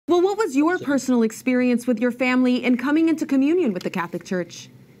What was your personal experience with your family in coming into communion with the Catholic Church?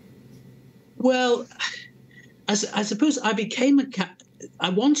 Well, I suppose I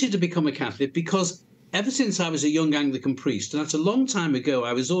wanted to become a Catholic because ever since I was a young Anglican priest, and that's a long time ago,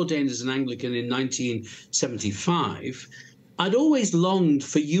 I was ordained as an Anglican in 1975, I'd always longed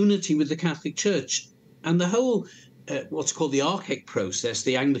for unity with the Catholic Church. And the whole, what's called the ARCHEC process,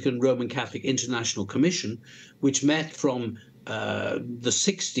 the Anglican Roman Catholic International Commission, which met from the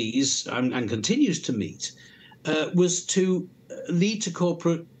 60s and continues to meet, was to lead to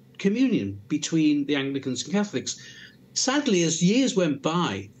corporate communion between the Anglicans and Catholics. Sadly, as years went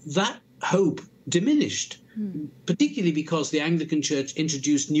by, that hope diminished, particularly because the Anglican Church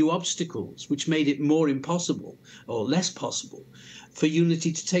introduced new obstacles, which made it more impossible or less possible for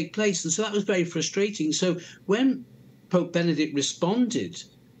unity to take place. And so that was very frustrating. So when Pope Benedict responded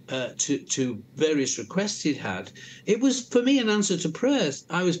to various requests he'd had, it was for me an answer to prayers.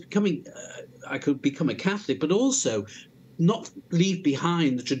 I could become a Catholic, but also not leave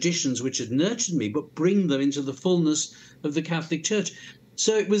behind the traditions which had nurtured me, but bring them into the fullness of the Catholic Church.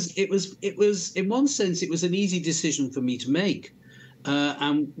 So it was in one sense, it was an easy decision for me to make.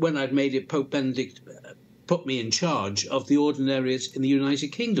 And when I'd made it, Pope Benedict put me in charge of the Ordinariate in the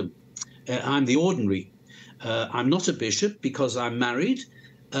United Kingdom. I'm the ordinary. I'm not a bishop because I'm married,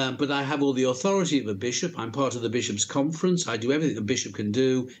 but I have all the authority of a bishop. I'm part of the Bishops' Conference. I do everything a bishop can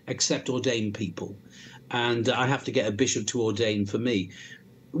do except ordain people. And I have to get a bishop to ordain for me.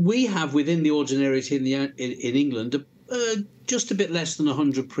 We have within the Ordinariate in England just a bit less than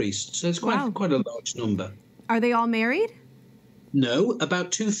 100 priests. So it's quite a large number. Are they all married? No,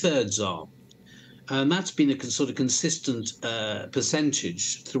 about 2/3 are. And that's been a sort of consistent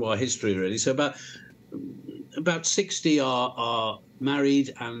percentage through our history, really. So about 60 are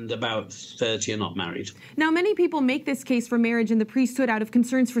married and about 30 are not married. Now, many people make this case for marriage in the priesthood out of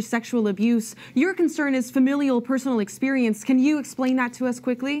concerns for sexual abuse. Your concern is familial personal experience. Can you explain that to us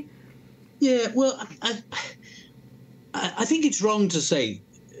quickly? Yeah, well, I think it's wrong to say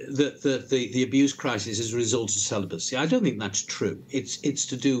that the abuse crisis is a result of celibacy. I don't think that's true. It's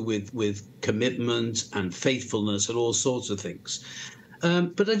to do with commitment and faithfulness and all sorts of things.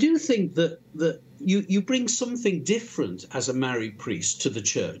 But I do think that you bring something different as a married priest to the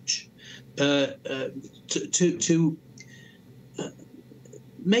church to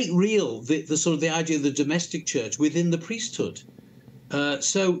make real the sort of the idea of the domestic church within the priesthood.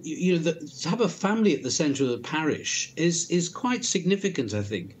 So to have a family at the centre of the parish is quite significant, I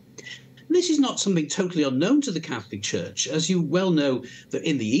think. And this is not something totally unknown to the Catholic Church, as you well know that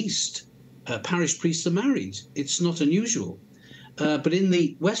in the East, parish priests are married. It's not unusual. But in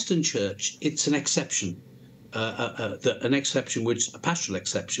the Western Church, it's an exception, a pastoral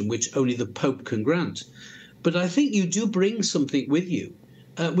exception, which only the Pope can grant. But I think you do bring something with you,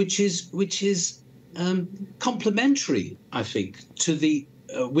 which is complementary, I think, to the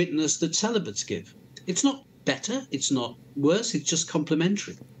witness that celibates give. It's not better, it's not worse, it's just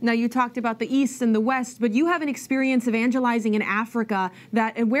complementary. Now, you talked about the East and the West, but you have an experience evangelizing in Africa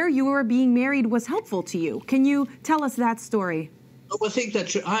where you were being married was helpful to you. Can you tell us that story? Oh, I think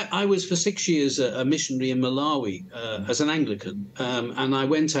that's true. I was for 6 years a missionary in Malawi as an Anglican, and I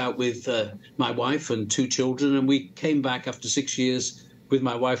went out with my wife and 2 children, and we came back after 6 years with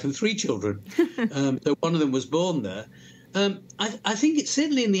my wife and 3 children. So one of them was born there. I think it's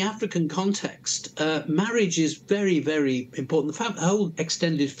certainly in the African context, marriage is very, very important. The whole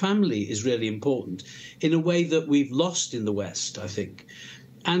extended family is really important in a way that we've lost in the West, I think.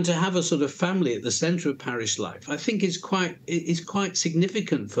 And to have a sort of family at the centre of parish life, I think is quite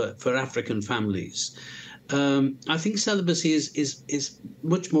significant for African families. I think celibacy is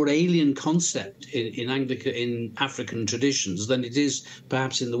much more alien concept in African traditions than it is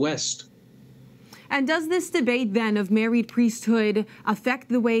perhaps in the West. And does this debate then of married priesthood affect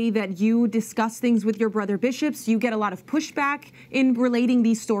the way that you discuss things with your brother bishops? You get a lot of pushback in relating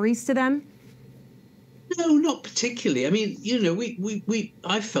these stories to them? No, not particularly. I mean,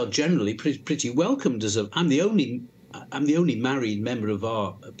 I felt generally pretty welcomed I'm the only married member of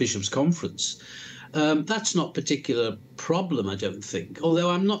our Bishops' Conference. That's not a particular problem, I don't think. Although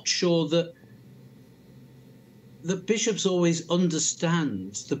I'm not sure that the bishops always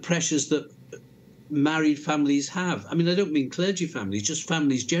understand the pressures that married families have. I mean, I don't mean clergy families, just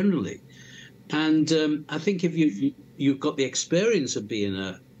families generally. And I think if you've got the experience of being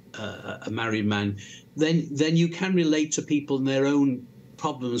a married man, then you can relate to people and their own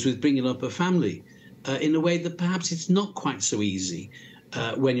problems with bringing up a family in a way that perhaps it's not quite so easy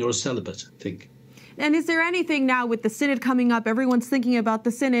when you're a celibate, I think. And is there anything now with the synod coming up, everyone's thinking about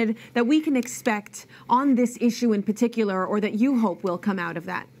the synod, that we can expect on this issue in particular, or that you hope will come out of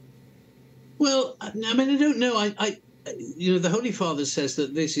that? Well, I mean, I don't know. The Holy Father says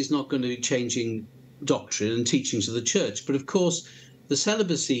that this is not going to be changing doctrine and teachings of the Church. But of course, the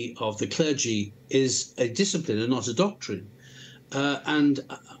celibacy of the clergy is a discipline and not a doctrine. And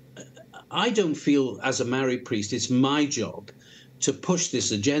I don't feel, as a married priest, it's my job to push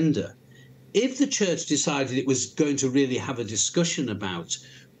this agenda. If the Church decided it was going to really have a discussion about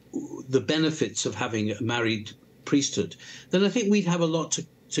the benefits of having a married priesthood, then I think we'd have a lot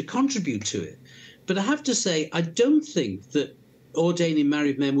to contribute to it. But I have to say, I don't think that ordaining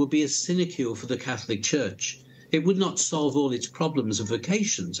married men would be a sinecure for the Catholic Church. It would not solve all its problems of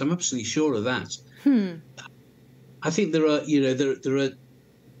vocations. I'm absolutely sure of that. I think there are, there are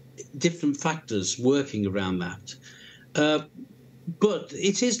different factors working around that. But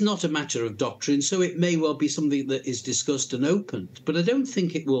it is not a matter of doctrine, so it may well be something that is discussed and opened. But I don't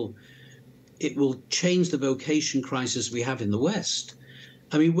think it will change the vocation crisis we have in the West.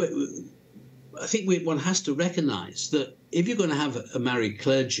 I mean, I think one has to recognise that if you're going to have a married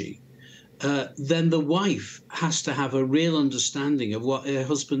clergy, then the wife has to have a real understanding of what her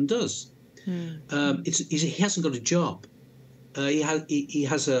husband does. He hasn't got a job. He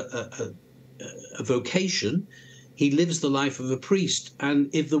has a vocation. He lives the life of a priest. And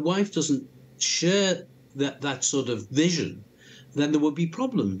if the wife doesn't share that sort of vision, then there would be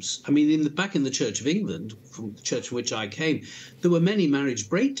problems. I mean, back in the Church of England, from the church from which I came, there were many marriage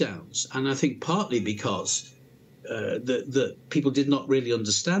breakdowns. And I think partly because the people did not really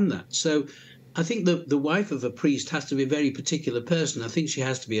understand that. So I think the wife of a priest has to be a very particular person. I think she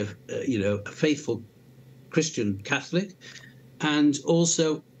has to be a faithful Christian Catholic, and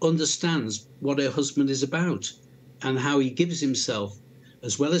also understands what her husband is about and how he gives himself,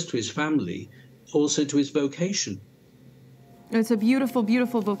 as well as to his family, also to his vocation. It's a beautiful,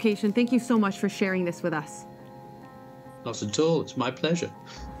 beautiful vocation. Thank you so much for sharing this with us. Not at all. It's my pleasure.